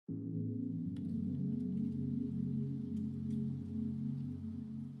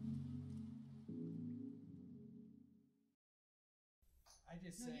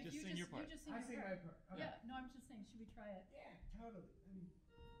Just No, sing. you Just sing your part. You just sing I your sing part. my part. Okay. Yeah, no, I'm just saying, should we try it? Yeah, totally.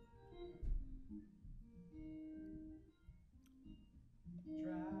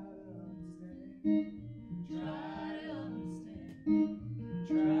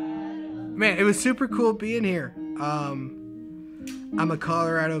 Man, it was super cool being here. I'm a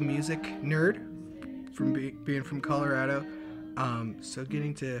Colorado music nerd from being from Colorado. So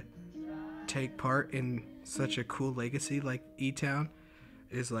getting to take part in such a cool legacy like eTown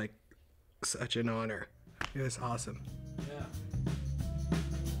is like such an honor. It was awesome. Yeah.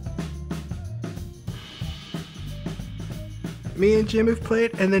 Me and Jim have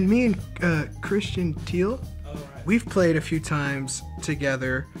played, and then me and Christian Teal, we've played a few times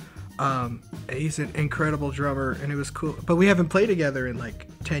together. He's an incredible drummer, and it was cool. But we haven't played together in like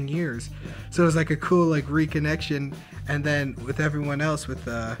 10 years, so it was like a cool like reconnection. And then with everyone else, with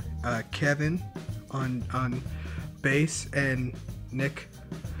Kevin on bass and Nick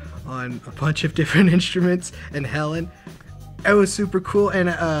on a bunch of different instruments, and Helen, it was super cool. And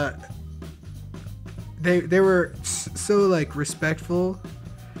they were so like respectful.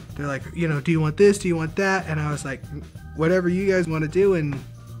 They're like, you know, do you want this? Do you want that? And I was like, whatever you guys want to do. And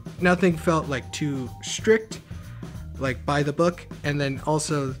nothing felt like too strict, like by the book. And then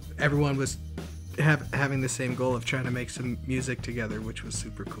also everyone was having the same goal of trying to make some music together, which was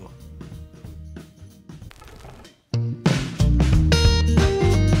super cool.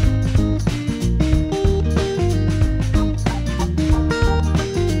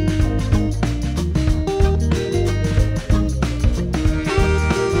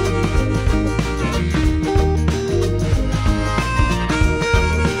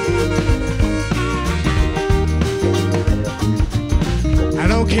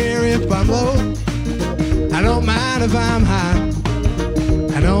 If I'm high,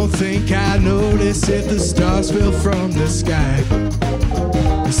 I don't think I notice if the stars fell from the sky.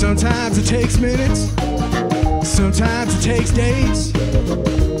 Sometimes it takes minutes, sometimes it takes days,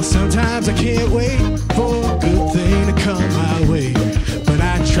 sometimes I can't wait for a good thing to come my way. But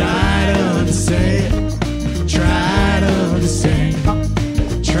I try to understand, try to understand,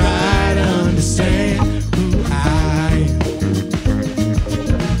 try to understand who I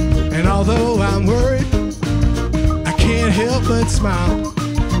am. And although I'm worried, can't help but smile.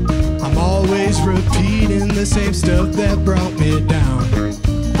 I'm always repeating the same stuff that brought me down.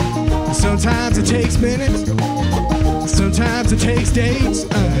 Sometimes it takes minutes, sometimes it takes days,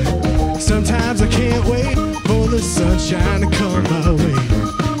 sometimes I can't wait for the sunshine to come my way.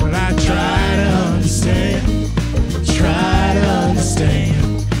 But I try to understand, try to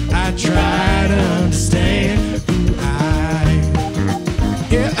understand, I try to understand who I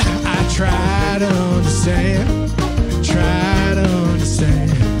am. Yeah, I try to understand, try to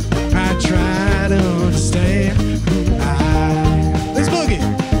understand, I try to understand who I am. Let's boogie.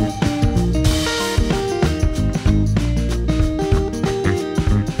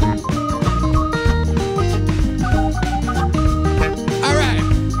 All right.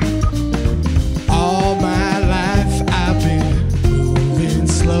 All my life I've been moving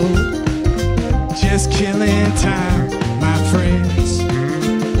slow, just killing time, my friends.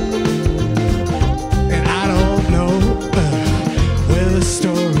 And I don't know where the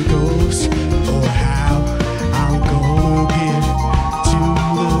story goes or how I'm gonna get to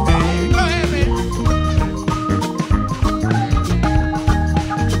the end. Go ahead, man.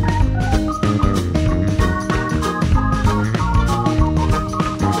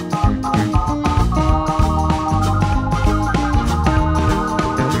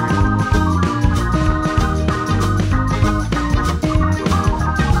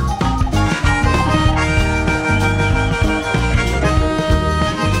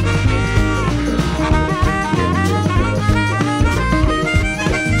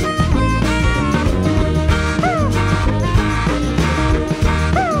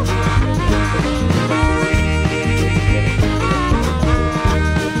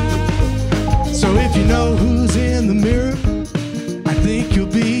 So if you know who's in the mirror, I think you'll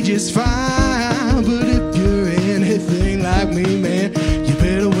be just fine. But if you're anything like me, man, you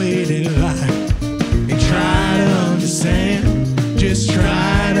better wait in line and try to understand. Just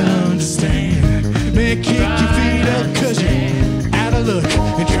try to understand. Man, kick your feet up 'cause you're out of luck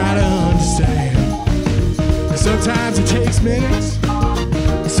and try to understand. Sometimes it takes minutes,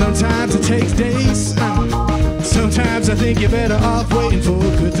 sometimes it takes days. Sometimes I think you're better off waiting for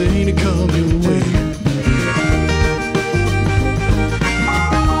a good thing to come your way.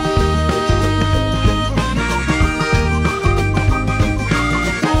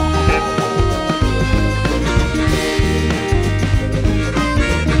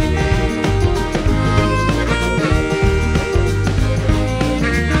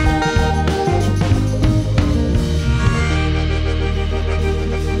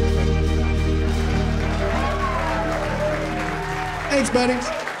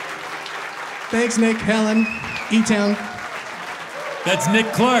 everybody. Thanks, Nick, Helen, eTown. That's Nic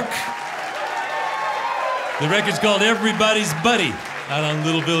Clark. The record's called Everybody's Buddy, out on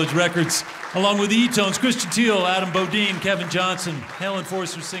Little Village Records, along with the eTones, Christian Teal, Adam Bodine, Kevin Johnson, Helen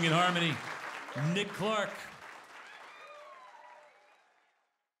Forster singing harmony, Nic Clark.